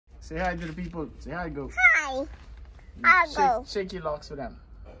Say hi to the people. Say hi, go. Hi. I'll go. Shake your locks for them.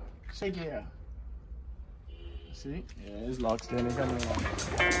 Shake your hair. See? Yeah, his locks there. They coming along.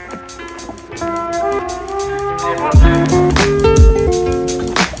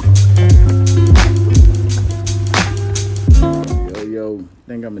 Yo, I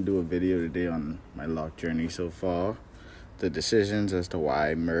think I'm gonna do a video today on my lock journey so far. The decisions as to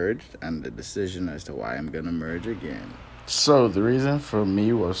why I merged and the decision as to why I'm gonna merge again. So the reason for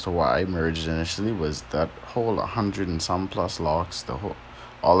me was to why I merged initially was that whole 100 and some plus locks,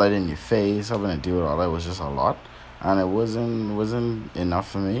 all that in your face, having to deal with all that was just a lot, and it wasn't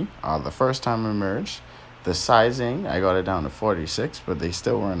enough for me. The first time I merged, the sizing I got it down to 46, but they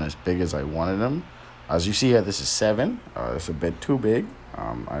still weren't as big as I wanted them. As you see here, this is 7. It's a bit too big.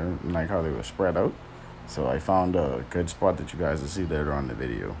 I don't like how they were spread out, so I found a good spot that you guys will see later on in the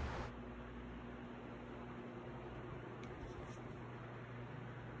video.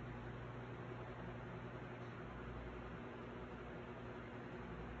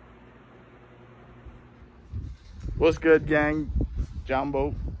 What's good, gang?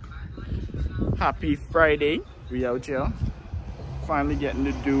 Jumbo. Happy Friday. We out here. Finally getting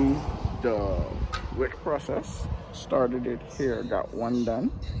to do the wick process. Started it here, got one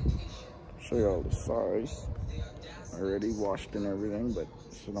done. Show you all the size. Already washed and everything, but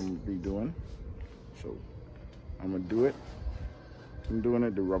that's what I'm gonna be doing. So I'm gonna do it. I'm doing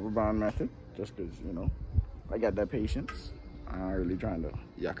it the rubber band method, just cause, you know, I got that patience. I'm not really trying to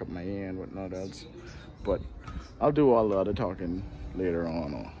yuck up my hair and whatnot else. But I'll do all the other talking later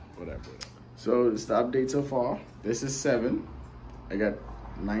on or whatever. So it's the update so far. This is 7. I got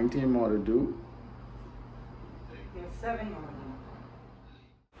 19 more to do. You have 7 more.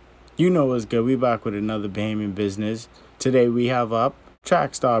 You know what's good. We back with another Bahamian business. Today we have up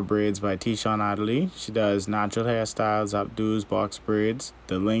Trackstar Braids by Teshon Adderley. She does natural hairstyles, updos, box braids.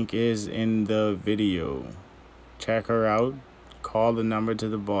 The link is in the video. Check her out. Call the number to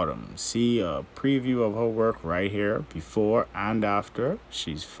the bottom. See a preview of her work right here, before and after.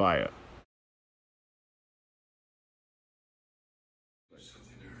 She's fire.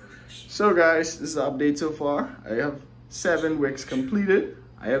 So guys, this is the update so far. I have 7 wicks completed.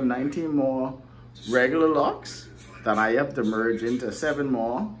 I have 19 more regular locks that I have to merge into 7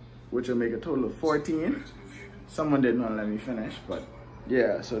 more, which will make a total of 14. Someone didn't want to let me finish, but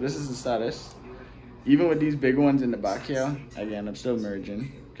yeah, so this is the status. Even with these big ones in the back here, again, I'm still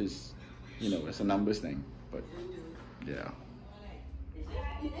merging because, you know, it's a numbers thing, but yeah.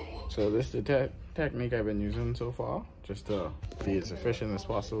 So this is the technique I've been using so far, just to be as efficient as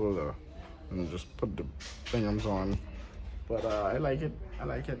possible, and just put the fingers on. But I like it. I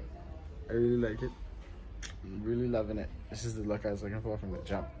like it. I really like it. I'm really loving it. This is the look I was looking for from the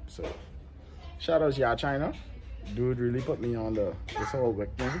jump. So shout out to China. Dude really put me on this whole wick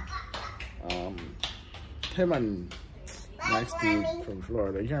thing. Him and next dude from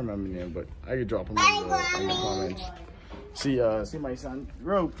Florida, I can't remember the name, but I could drop him in the comments. See my son.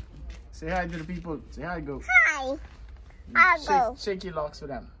 Rope. Say hi to the people. Say hi, go. Hi. I'll go. Shake your locks for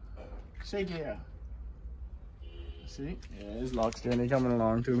them. Shake your hair. See? Yeah, his locks journey coming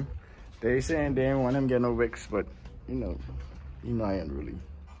along too. They saying they didn't want him getting no wicks, but you know I ain't really.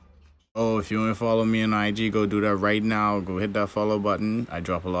 Oh, if you want to follow me on IG, go do that right now. Go hit that follow button. I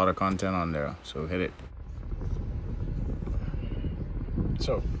drop a lot of content on there, so hit it.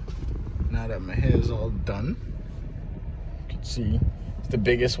 So, now that my hair is all done, you can see it's the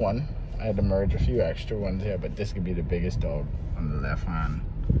biggest one. I had to merge a few extra ones here, but this could be the biggest dog on the left hand.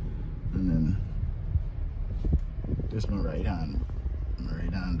 And then this my right hand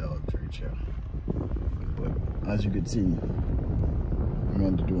dog right here. But as you can see, I'm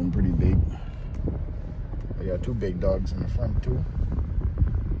going to do them pretty big. I got 2 big dogs in the front too.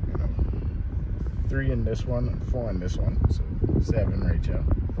 You know, 3 in this one and 4 in this one, so 7 right here.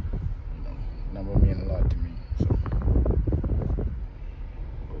 You know, number mean a lot to me. So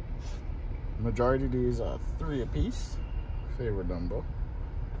majority of these are 3 apiece. Favorite number,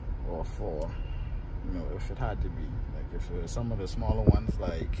 or 4. You know, if it had to be. Like if it was some of the smaller ones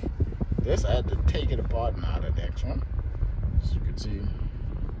like this, I had to take it apart and add the next one. As you can see,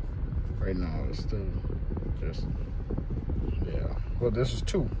 right now it's still just, yeah. Well, this is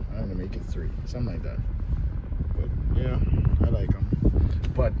 2. I'm gonna make it 3, something like that. But yeah, I like them.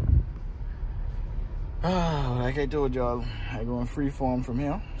 But like I told y'all, I go in free form from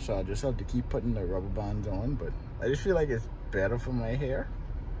here, so I just have to keep putting the rubber bands on. But I just feel like it's better for my hair.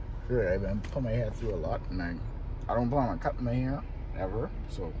 I feel like I've been putting my hair through a lot, and I don't plan on cutting my hair ever,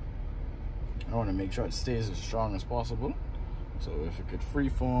 so I want to make sure it stays as strong as possible. So if it could free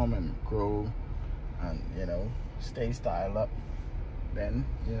form and grow and, you know, stay styled up, then,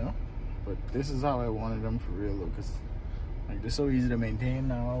 you know. But this is how I wanted them for real, though, because like they're so easy to maintain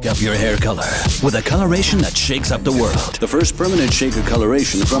now. Up your hair color with a coloration that shakes up the world. The first permanent shaker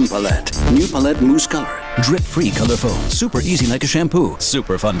coloration from Palette. New Palette Mousse Color. Drip-free color foam. Super easy like a shampoo.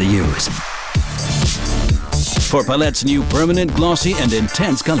 Super fun to use. For Palette's new permanent, glossy, and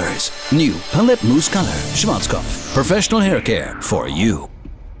intense colors. New Palette Mousse Color. Schwarzkopf. Professional hair care for you.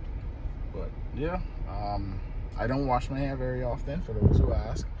 But yeah, I don't wash my hair very often, for those who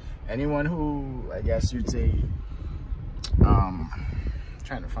ask. Anyone who, I guess you'd say,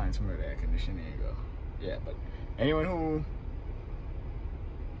 trying to find some of the air conditioning. There you go. Yeah, but anyone who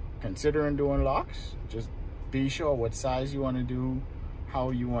considering doing locks, just be sure what size you want to do, how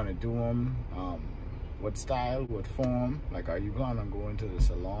you want to do them, what style, what form. Like, are you planning on going to the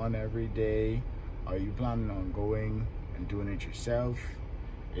salon every day? Are you planning on going and doing it yourself?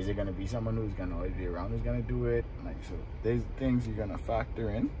 Is it going to be someone who's going to always be around who's going to do it? Like, so there's things you're going to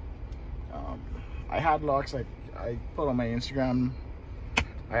factor in. I had locks, like I put on my Instagram,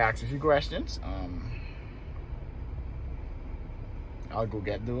 I asked a few questions. I'll go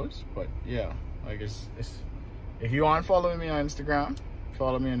get those, but yeah, like it's if you aren't following me on Instagram,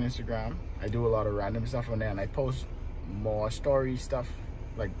 follow me on Instagram. I do a lot of random stuff on there, and I post more story stuff,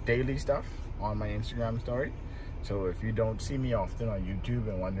 like daily stuff, on my Instagram story. So if you don't see me often on YouTube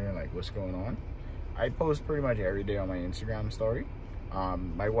and wondering like what's going on, I post pretty much every day on my Instagram story.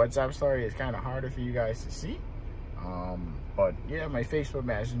 My WhatsApp story is kind of harder for you guys to see, but yeah, my Facebook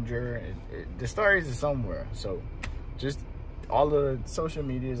Messenger, the stories are somewhere. So just all the social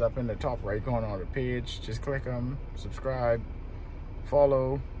media is up in the top right corner of the page. Just click them, subscribe,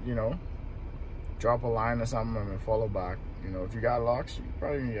 follow, you know, drop a line or something and follow back. You know, if you got locks, you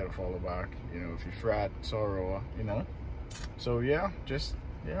probably gonna get a follow back. You know, if you frat, sorrow, you know. So yeah, just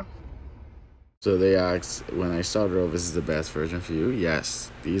yeah. So they asked, when I started off, this is the best version for you.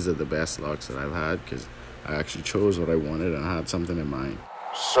 Yes, these are the best locks that I've had, because I actually chose what I wanted and I had something in mind.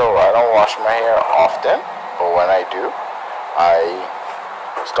 So I don't wash my hair often, but when I do, I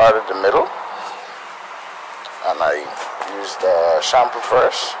start at the middle and I use the shampoo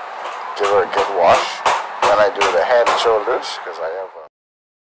first, give her a good wash. Then I do the head and shoulders, because I have